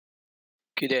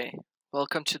Good day.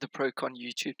 Welcome to the Prokon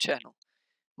YouTube channel.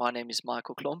 My name is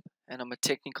Michael Klomp and I'm a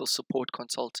technical support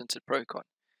consultant at Prokon.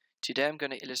 Today I'm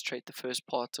going to illustrate the first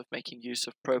part of making use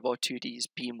of Probar 2D's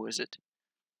Beam Wizard.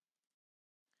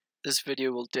 This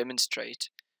video will demonstrate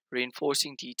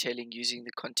reinforcing detailing using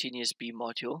the continuous beam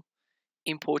module,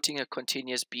 importing a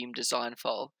continuous beam design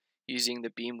file using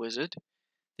the Beam Wizard,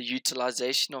 the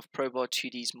utilization of Probar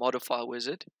 2D's Modifier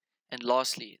Wizard, and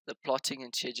lastly, the plotting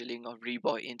and scheduling of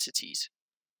rebar entities.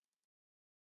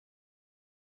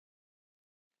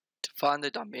 Find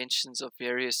the dimensions of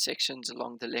various sections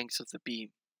along the length of the beam.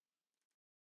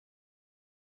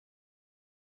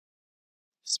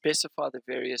 Specify the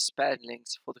various span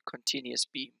lengths for the continuous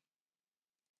beam.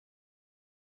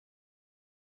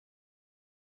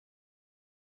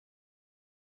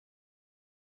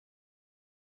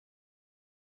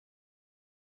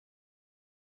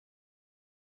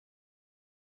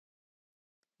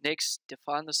 Next,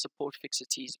 define the support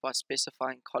fixities by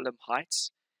specifying column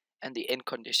heights and the end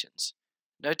conditions.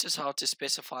 Notice how to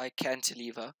specify a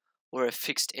cantilever or a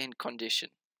fixed end condition.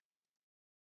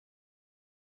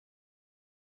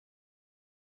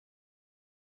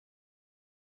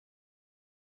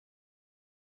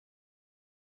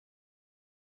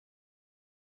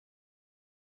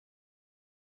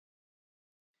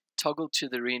 Toggle to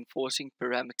the reinforcing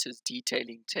parameters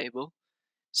detailing table.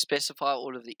 Specify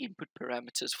all of the input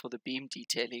parameters for the beam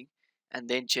detailing and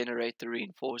then generate the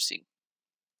reinforcing.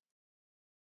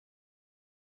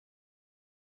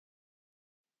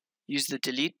 Use the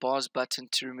Delete Bars button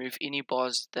to remove any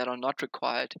bars that are not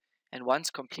required, and once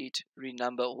complete,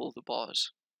 renumber all the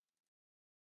bars.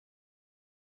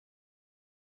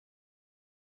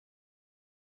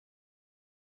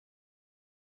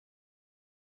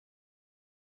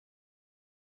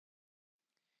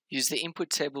 Use the input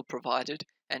table provided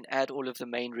and add all of the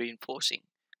main reinforcing.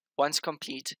 Once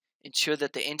complete, ensure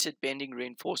that the entered bending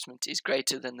reinforcement is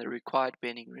greater than the required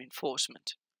bending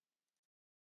reinforcement.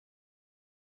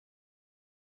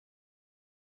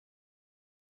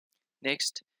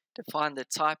 Next, define the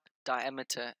type,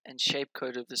 diameter, and shape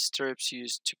code of the stirrups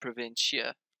used to prevent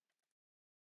shear.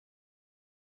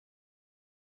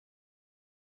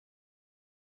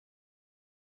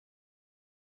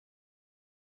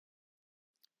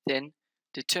 Then,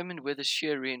 determine whether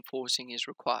shear reinforcing is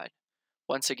required.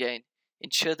 Once again,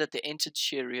 ensure that the entered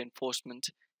shear reinforcement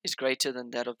is greater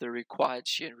than that of the required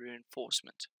shear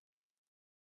reinforcement.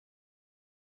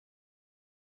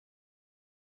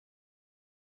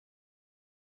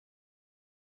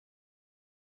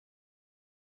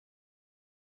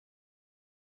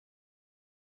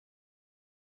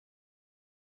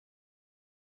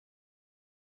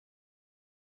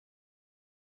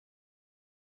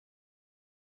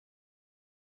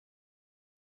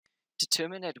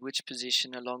 Determine at which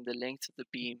position along the length of the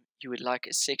beam you would like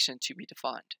a section to be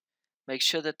defined. Make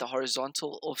sure that the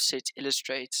horizontal offset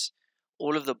illustrates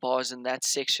all of the bars in that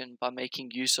section by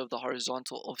making use of the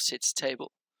horizontal offsets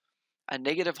table. A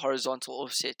negative horizontal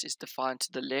offset is defined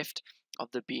to the left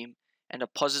of the beam, and a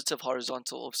positive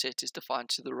horizontal offset is defined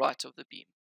to the right of the beam.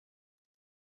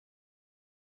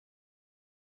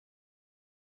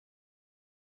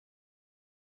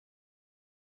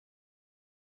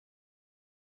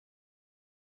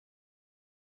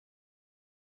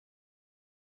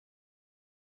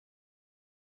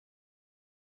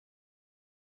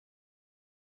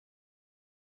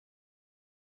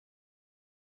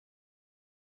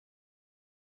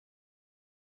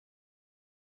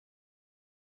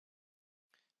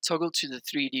 Toggle to the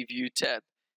 3D View tab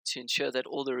to ensure that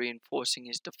all the reinforcing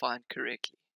is defined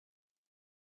correctly.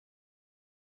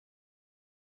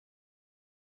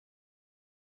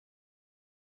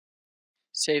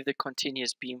 Save the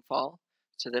continuous beam file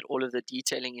so that all of the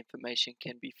detailing information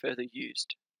can be further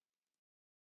used.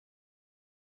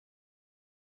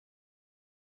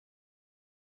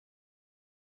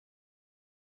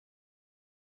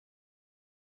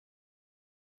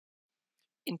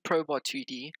 In Probar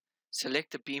 2D,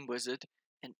 select the Beam Wizard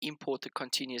and import the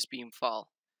continuous beam file.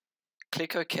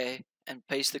 Click OK and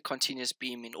paste the continuous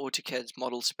beam in AutoCAD's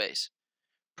model space.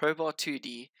 Probar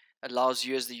 2D allows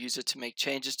you as the user to make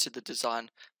changes to the design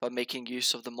by making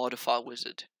use of the Modifier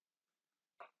Wizard.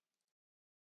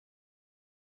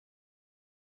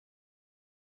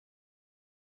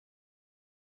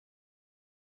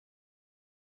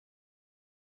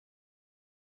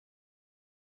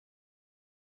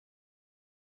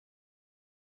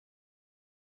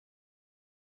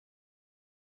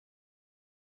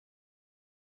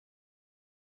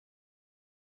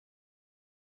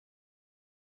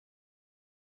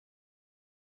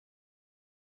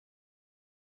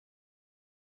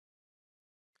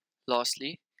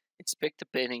 Lastly, inspect the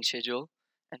bending schedule,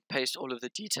 and paste all of the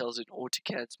details in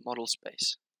AutoCAD's model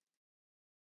space.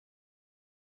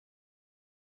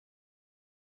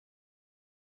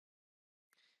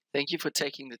 Thank you for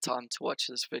taking the time to watch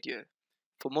this video.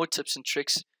 For more tips and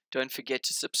tricks, don't forget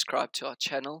to subscribe to our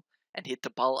channel and hit the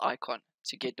bell icon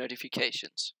to get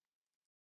notifications.